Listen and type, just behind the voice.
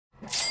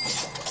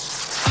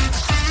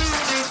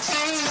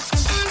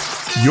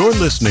You're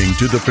listening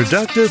to the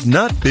Productive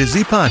Not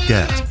Busy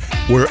podcast,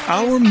 where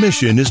our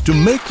mission is to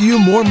make you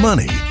more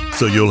money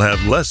so you'll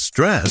have less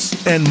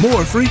stress and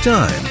more free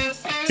time.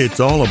 It's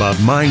all about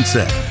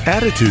mindset,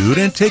 attitude,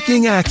 and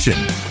taking action.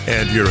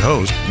 And your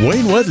host,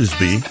 Wayne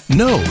Weathersby,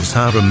 knows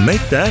how to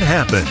make that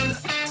happen.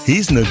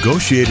 He's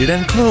negotiated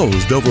and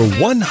closed over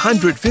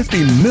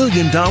 $150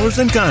 million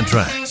in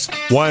contracts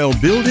while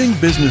building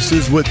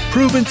businesses with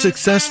proven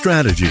success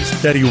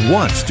strategies that he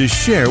wants to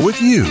share with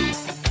you.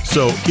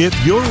 So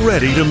if you're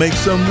ready to make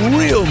some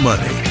real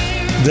money,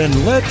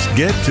 then let's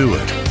get to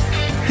it.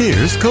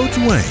 Here's Coach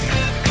Wayne.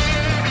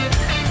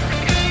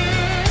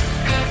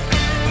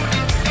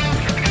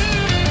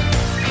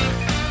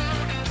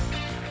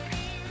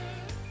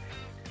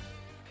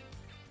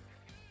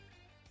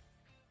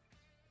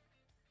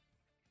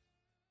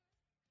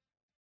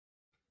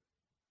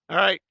 All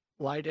right,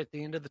 light at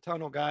the end of the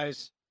tunnel,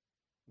 guys.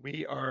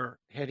 We are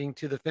heading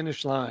to the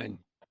finish line.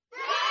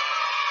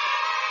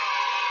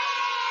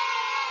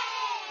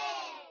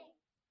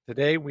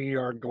 Today, we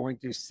are going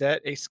to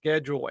set a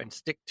schedule and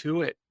stick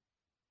to it.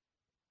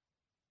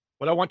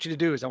 What I want you to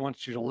do is I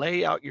want you to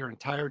lay out your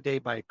entire day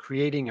by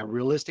creating a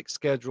realistic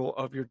schedule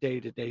of your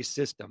day-to-day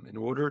system in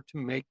order to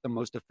make the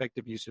most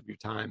effective use of your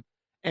time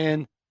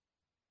and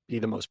be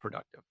the most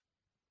productive.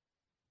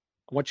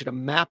 I want you to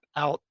map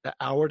out the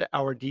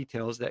hour-to-hour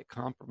details that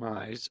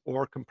comprise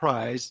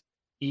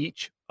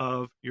each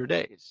of your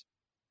days.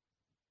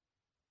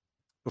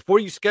 Before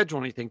you schedule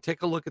anything,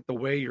 take a look at the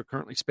way you're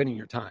currently spending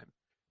your time.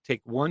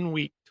 Take 1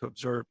 week to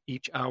observe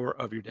each hour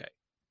of your day.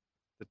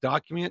 To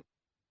document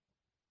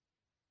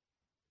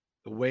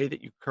the way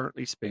that you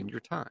currently spend your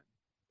time.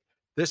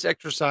 This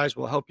exercise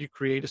will help you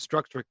create a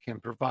structure that can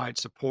provide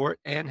support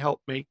and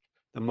help make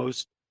the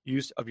most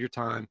use of your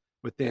time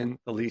within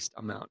the least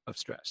amount of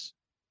stress.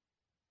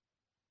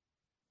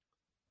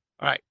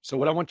 All right, so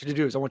what I want you to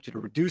do is I want you to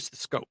reduce the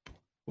scope.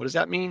 What does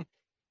that mean?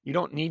 You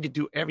don't need to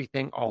do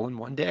everything all in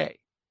one day.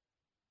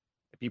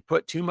 If you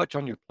put too much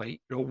on your plate,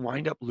 you'll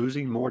wind up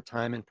losing more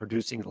time and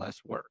producing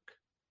less work.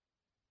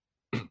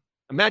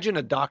 Imagine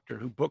a doctor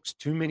who books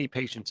too many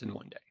patients in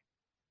one day.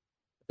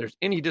 If there's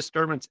any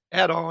disturbance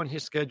at all in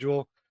his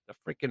schedule, the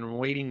freaking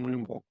waiting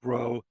room will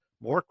grow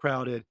more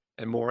crowded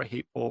and more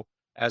hateful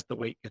as the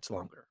wait gets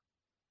longer.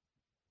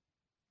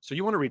 So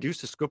you want to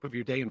reduce the scope of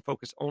your day and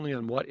focus only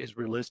on what is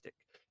realistic.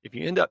 If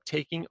you end up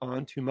taking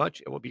on too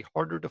much, it will be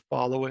harder to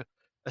follow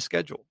a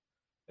schedule.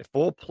 A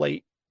full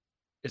plate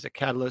is a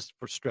catalyst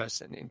for stress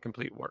and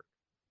incomplete work.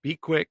 Be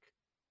quick,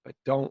 but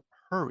don't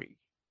hurry.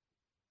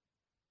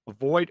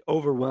 Avoid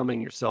overwhelming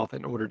yourself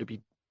in order to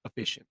be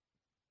efficient.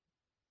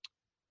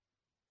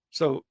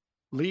 So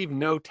leave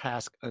no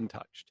task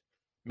untouched.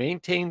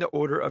 Maintain the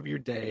order of your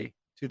day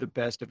to the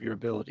best of your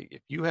ability.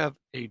 If you have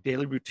a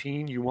daily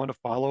routine you want to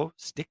follow,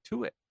 stick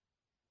to it.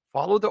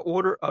 Follow the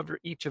order of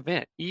each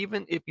event,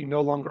 even if you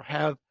no longer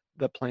have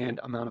the planned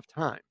amount of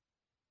time.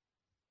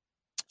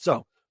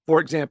 So,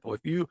 for example,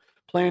 if you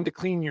plan to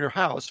clean your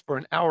house for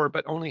an hour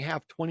but only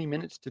have 20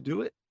 minutes to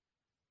do it,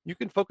 you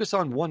can focus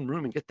on one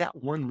room and get that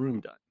one room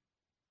done.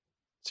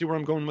 See where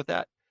I'm going with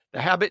that? The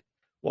habit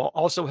will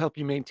also help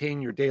you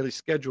maintain your daily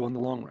schedule in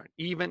the long run,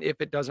 even if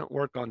it doesn't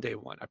work on day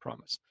one, I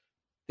promise.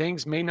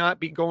 Things may not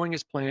be going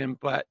as planned,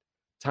 but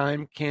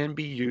time can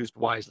be used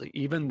wisely.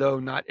 Even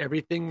though not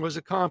everything was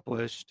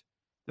accomplished,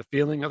 the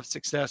feeling of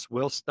success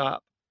will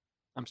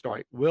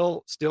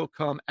still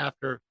come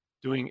after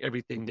doing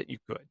everything that you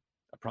could,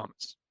 I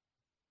promise.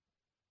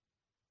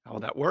 How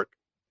will that work?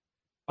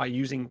 By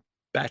using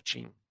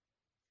batching.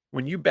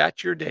 When you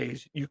batch your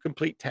days, you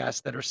complete tasks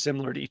that are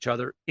similar to each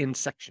other in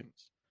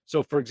sections.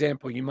 So, for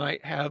example, you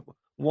might have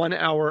 1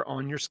 hour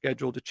on your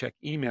schedule to check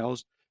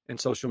emails and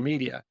social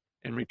media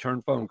and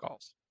return phone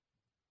calls.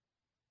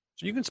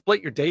 So you can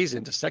split your days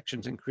into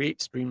sections and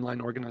create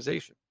streamlined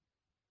organization.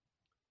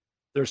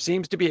 There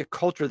seems to be a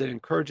culture that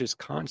encourages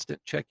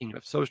constant checking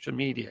of social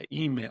media,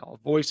 email,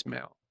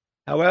 voicemail.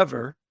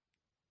 However,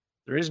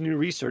 there is new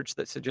research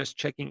that suggests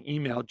checking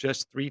email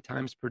just 3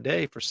 times per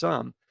day for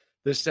some.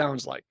 This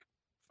sounds like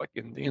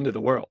fucking the end of the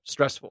world,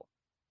 stressful.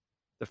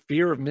 The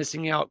fear of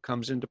missing out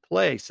comes into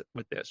play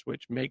with this,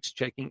 which makes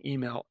checking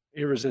email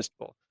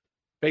irresistible.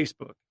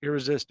 Facebook,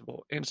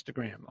 irresistible.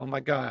 Instagram, oh my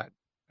God,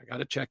 I got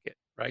to check it,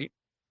 right?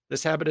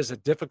 This habit is a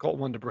difficult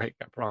one to break,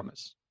 I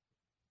promise.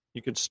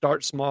 You can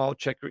start small,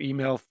 check your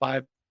email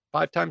five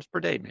times per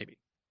day, maybe.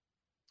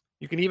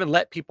 You can even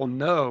let people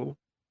know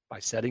by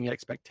setting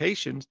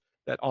expectations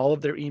that all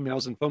of their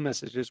emails and phone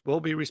messages will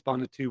be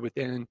responded to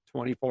within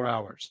 24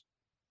 hours.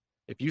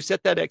 If you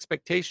set that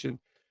expectation,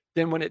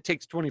 then when it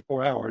takes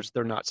 24 hours,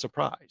 they're not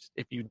surprised.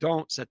 If you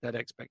don't set that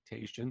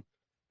expectation,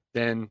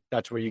 then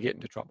that's where you get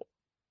into trouble.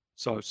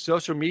 So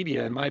social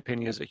media, in my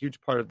opinion, is a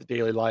huge part of the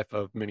daily life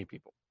of many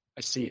people.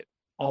 I see it,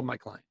 all my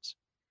clients.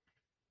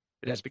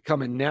 It has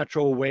become a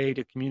natural way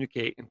to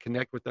communicate and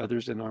connect with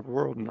others in our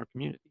world and our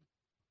community.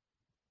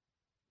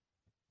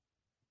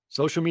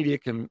 Social media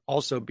can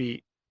also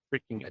be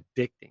freaking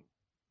addicting.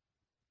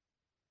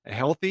 A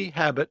healthy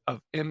habit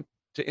of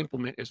to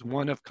implement is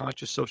one of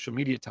conscious social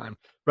media time.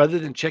 Rather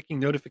than checking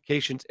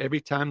notifications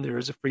every time there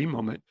is a free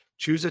moment,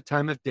 choose a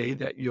time of day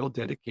that you'll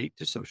dedicate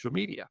to social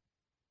media.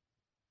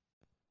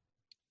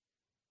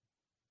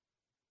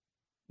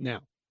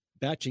 Now,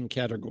 batching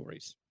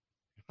categories.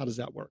 How does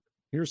that work?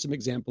 Here are some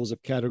examples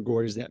of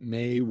categories that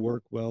may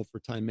work well for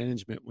time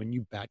management when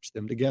you batch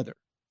them together.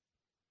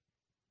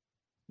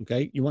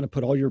 Okay, you want to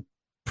put all your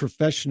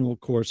professional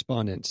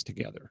correspondence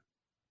together.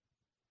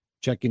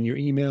 Checking your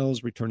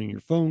emails, returning your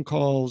phone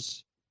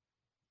calls,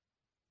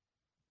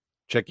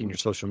 checking your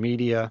social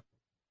media,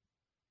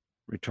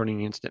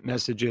 returning instant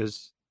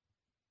messages,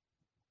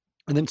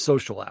 and then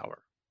social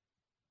hour.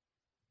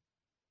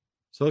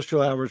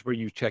 Social hours where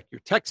you check your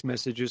text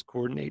messages,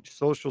 coordinate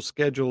social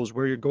schedules,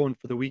 where you're going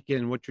for the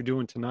weekend, what you're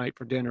doing tonight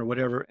for dinner,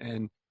 whatever,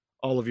 and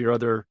all of your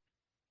other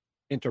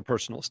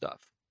interpersonal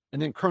stuff.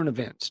 And then current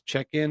events,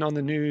 check in on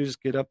the news,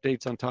 get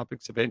updates on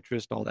topics of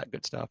interest, all that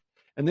good stuff.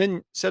 And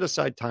then set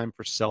aside time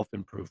for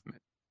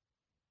self-improvement.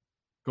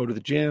 Go to the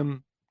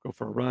gym, go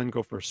for a run,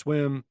 go for a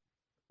swim,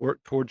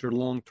 work towards your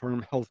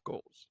long-term health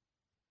goals.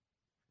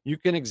 You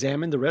can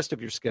examine the rest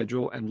of your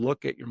schedule and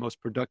look at your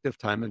most productive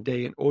time of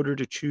day in order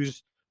to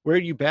choose where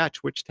you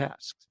batch which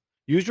tasks.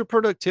 Use your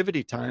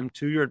productivity time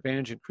to your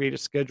advantage and create a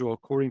schedule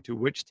according to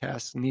which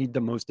tasks need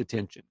the most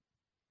attention.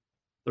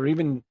 There are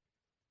even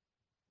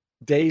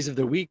days of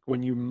the week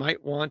when you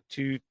might want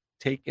to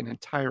take an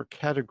entire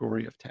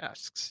category of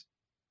tasks,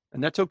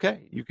 and that's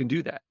okay. You can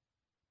do that.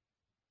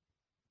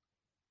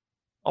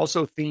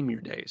 Also, theme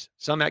your days.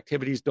 Some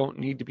activities don't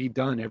need to be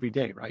done every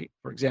day, right?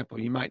 For example,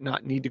 you might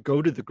not need to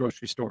go to the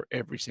grocery store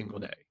every single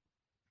day.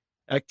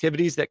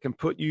 Activities that can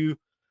put you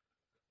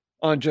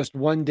on just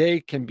one day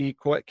can be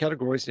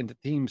categorized into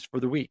themes for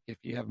the week. If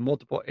you have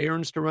multiple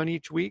errands to run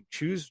each week,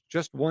 choose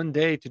just one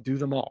day to do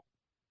them all.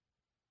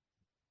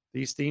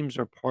 These themes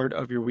are part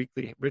of your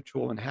weekly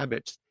ritual and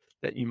habits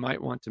that you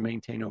might want to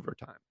maintain over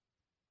time.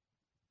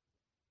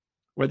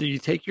 Whether you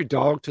take your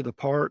dog to the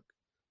park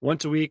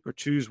once a week or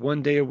choose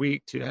one day a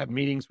week to have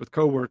meetings with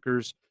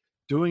coworkers,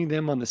 doing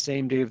them on the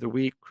same day of the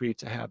week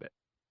creates a habit.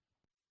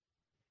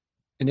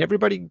 And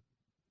everybody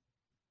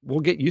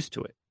will get used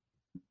to it.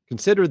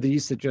 Consider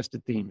these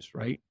suggested themes,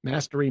 right?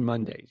 Mastery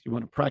Mondays. You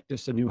want to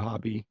practice a new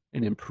hobby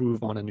and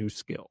improve on a new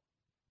skill.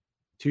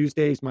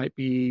 Tuesdays might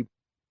be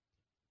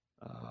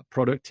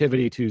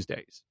productivity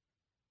Tuesdays.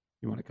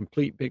 You want to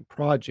complete big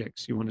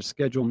projects. You want to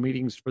schedule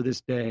meetings for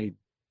this day.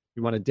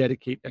 You want to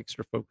dedicate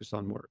extra focus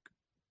on work.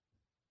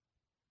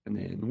 And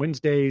then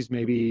Wednesdays,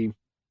 maybe,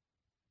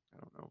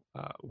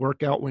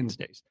 workout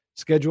Wednesdays.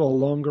 Schedule a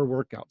longer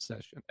workout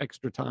session,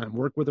 extra time,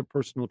 work with a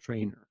personal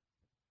trainer.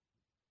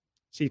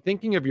 See,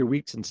 thinking of your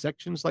weeks in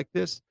sections like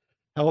this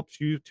helps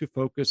you to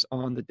focus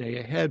on the day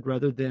ahead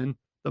rather than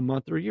the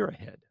month or year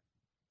ahead.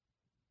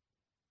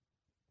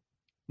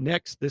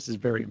 Next, this is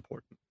very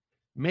important.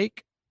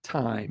 Make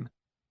time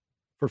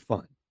for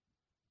fun.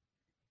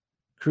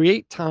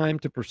 Create time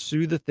to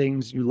pursue the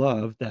things you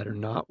love that are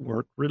not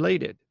work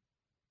related.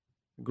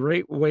 A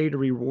great way to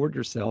reward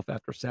yourself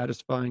after a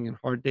satisfying and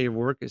hard day of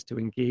work is to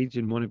engage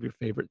in one of your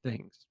favorite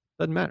things.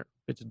 Doesn't matter.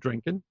 It's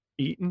drinking,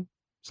 eating,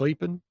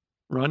 sleeping,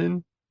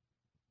 running,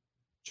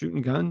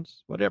 shooting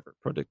guns, whatever.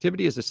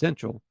 Productivity is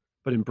essential,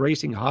 but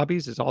embracing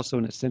hobbies is also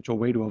an essential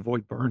way to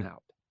avoid burnout.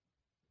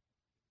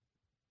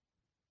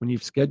 When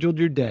you've scheduled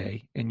your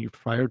day and you've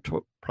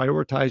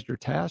prioritized your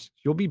tasks,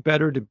 you'll be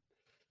better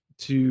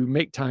to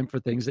make time for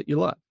things that you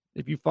love.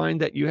 If you find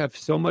that you have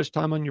so much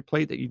time on your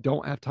plate that you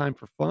don't have time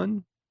for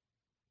fun,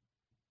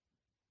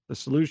 the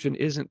solution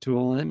isn't to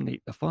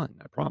eliminate the fun,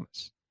 I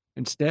promise.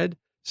 Instead,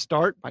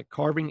 start by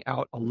carving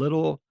out a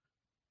little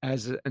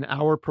as an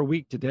hour per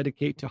week to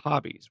dedicate to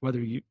hobbies, whether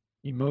you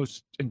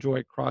most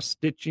enjoy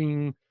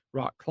cross-stitching,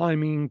 rock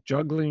climbing,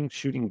 juggling,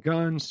 shooting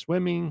guns,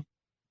 swimming.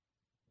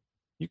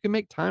 You can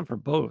make time for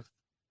both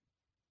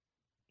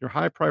your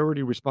high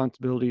priority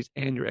responsibilities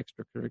and your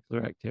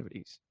extracurricular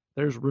activities.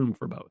 There's room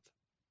for both.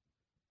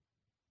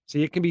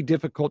 See, it can be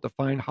difficult to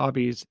find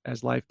hobbies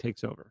as life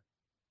takes over.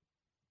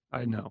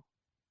 I know.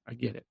 I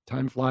get it.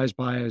 Time flies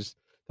by as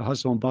the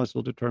hustle and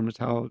bustle determines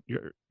how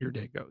your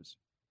day goes.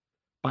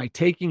 By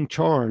taking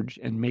charge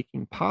and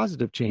making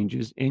positive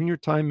changes in your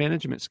time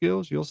management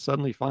skills, you'll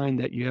suddenly find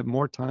that you have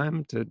more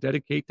time to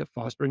dedicate to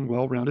fostering a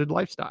well-rounded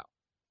lifestyle.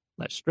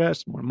 Less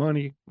stress, more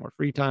money, more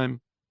free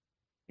time.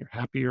 You're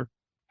happier,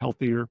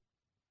 healthier.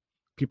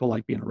 People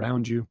like being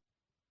around you.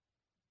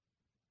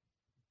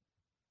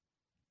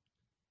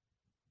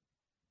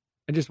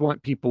 I just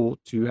want people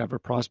to have a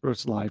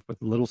prosperous life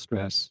with little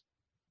stress.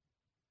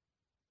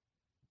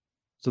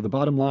 So the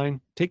bottom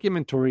line, take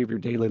inventory of your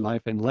daily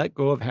life and let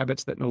go of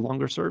habits that no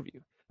longer serve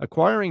you.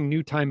 Acquiring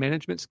new time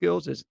management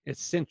skills is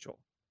essential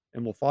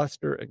and will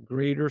foster a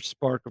greater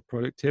spark of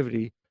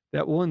productivity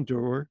that will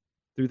endure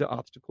through the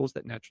obstacles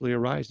that naturally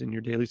arise in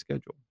your daily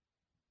schedule.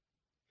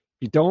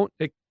 You don't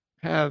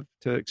have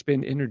to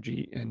expend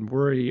energy and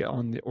worry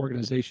on the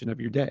organization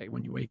of your day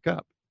when you wake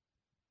up.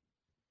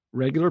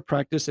 Regular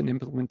practice and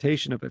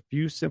implementation of a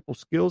few simple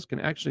skills can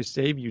actually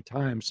save you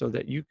time so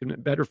that you can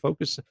better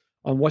focus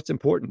on what's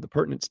important, the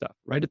pertinent stuff,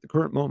 right at the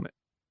current moment.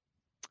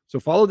 So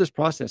follow this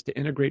process to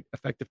integrate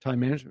effective time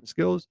management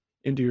skills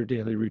into your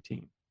daily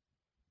routine.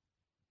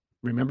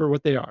 Remember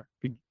what they are.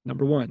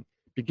 Number 1,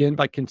 begin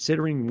by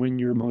considering when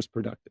you're most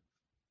productive.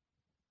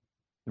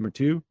 Number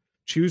 2,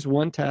 choose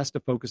one task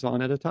to focus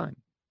on at a time.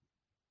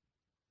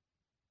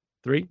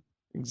 3,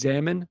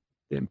 examine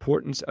the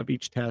importance of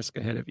each task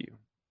ahead of you.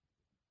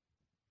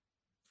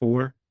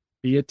 4,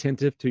 be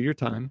attentive to your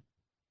time.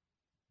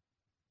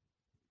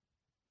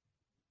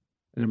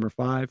 And number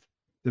 5,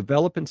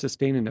 develop and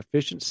sustain an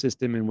efficient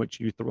system in which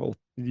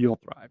you'll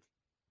thrive.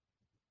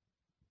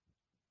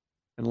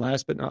 And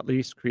last but not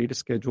least, create a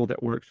schedule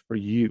that works for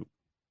you.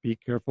 Be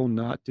careful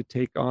not to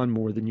take on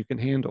more than you can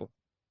handle.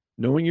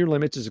 Knowing your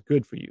limits is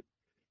good for you,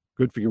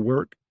 good for your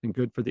work, and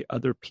good for the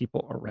other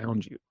people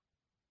around you.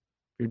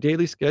 If your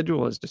daily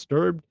schedule is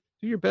disturbed,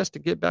 do your best to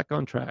get back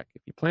on track.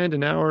 If you planned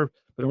an hour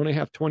but only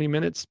have 20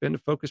 minutes, spend a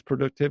focused,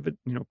 productive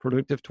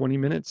 20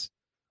 minutes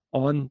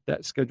on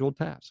that scheduled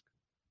task.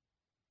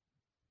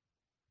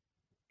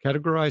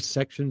 Categorize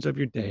sections of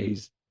your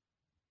days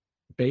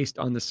based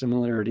on the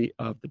similarity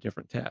of the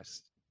different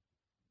tasks.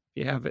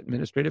 If you have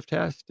administrative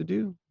tasks to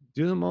do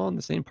them all in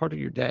the same part of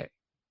your day.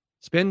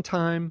 Spend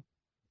time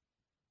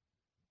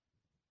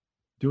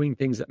doing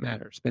things that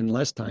matter. Spend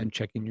less time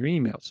checking your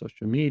email,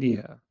 social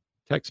media,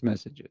 text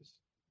messages,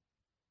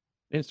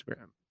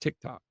 Instagram,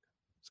 TikTok.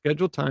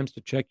 Schedule times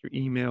to check your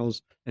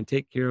emails and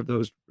take care of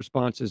those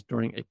responses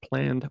during a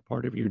planned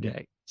part of your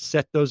day.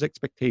 Set those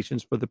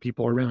expectations for the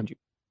people around you.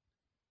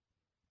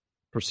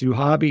 Pursue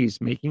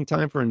hobbies. Making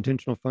time for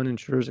intentional fun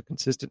ensures a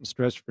consistent and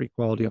stress-free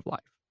quality of life.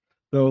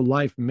 Though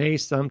life may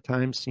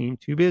sometimes seem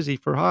too busy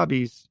for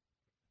hobbies,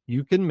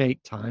 you can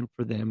make time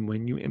for them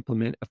when you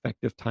implement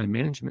effective time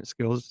management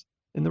skills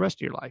in the rest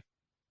of your life.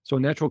 So a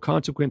natural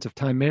consequence of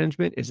time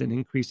management is an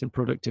increase in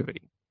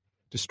productivity.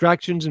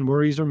 Distractions and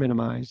worries are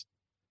minimized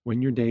when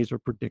your days are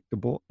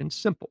predictable and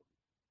simple.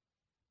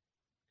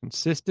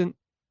 Consistent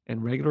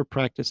and regular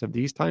practice of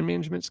these time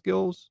management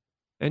skills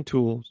and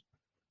tools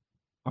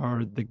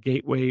are the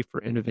gateway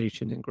for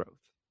innovation and growth.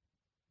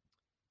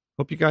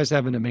 Hope you guys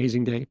have an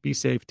amazing day. Be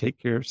safe. Take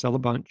care. Sell a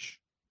bunch.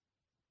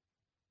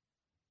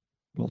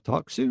 We'll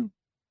talk soon.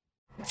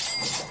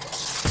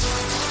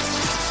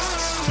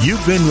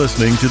 You've been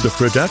listening to the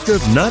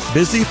Productive Not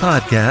Busy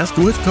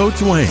podcast with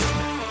Coach Wayne.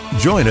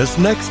 Join us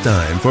next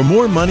time for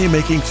more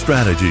money-making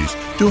strategies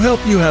to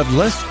help you have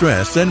less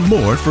stress and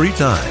more free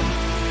time.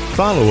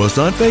 Follow us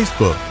on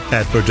Facebook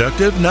at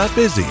Productive Not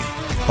Busy,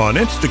 on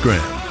Instagram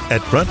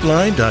at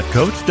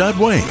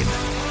frontline.coach.wayne,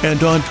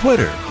 and on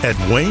Twitter at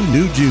Wayne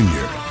New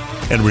Jr.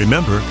 And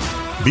remember,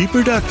 be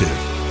productive,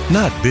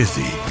 not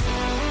busy.